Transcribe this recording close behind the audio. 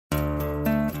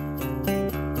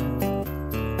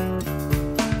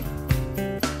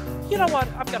You know what?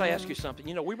 I've got to ask you something.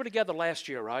 You know, we were together last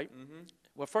year, right? Mm-hmm.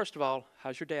 Well, first of all,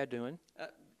 how's your dad doing?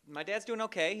 My dad's doing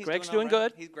okay. Greg's doing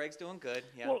good? Greg's doing good,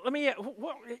 yeah. Well, let me,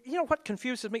 you know what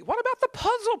confuses me? What about the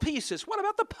puzzle pieces? What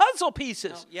about the puzzle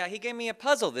pieces? Oh, yeah, he gave me a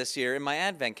puzzle this year in my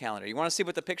advent calendar. You want to see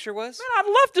what the picture was? Man, I'd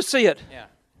love to see it. Yeah.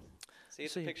 See,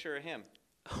 it's a picture of him.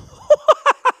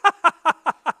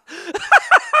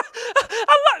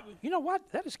 You know what?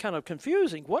 That is kind of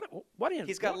confusing. What in...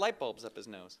 He's got light bulbs up his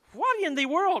nose. What in the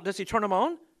world? Does he turn them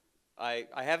on? I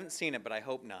haven't seen it, but I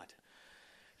hope not.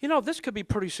 You know, this could be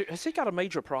pretty serious. Has he got a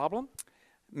major problem?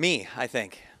 Me, I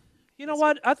think. You know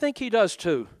what? I think he does,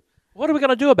 too. What are we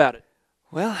going to do about it?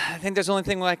 Well, I think there's the only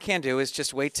thing I can do is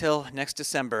just wait till next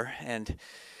December and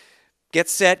get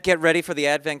set, get ready for the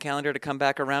advent calendar to come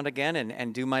back around again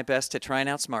and do my best to try and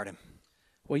outsmart him.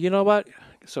 Well, you know what?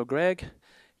 So, Greg,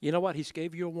 you know what? He's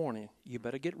gave you a warning. You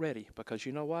better get ready because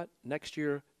you know what? Next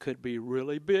year could be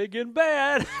really big and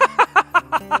bad.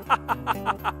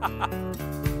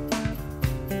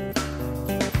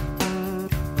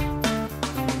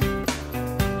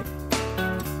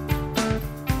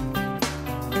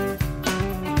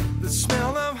 The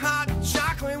smell of hot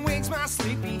chocolate wakes my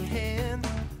sleepy head,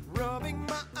 rubbing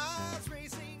my eyes,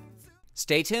 racing.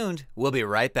 Stay tuned. We'll be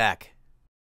right back.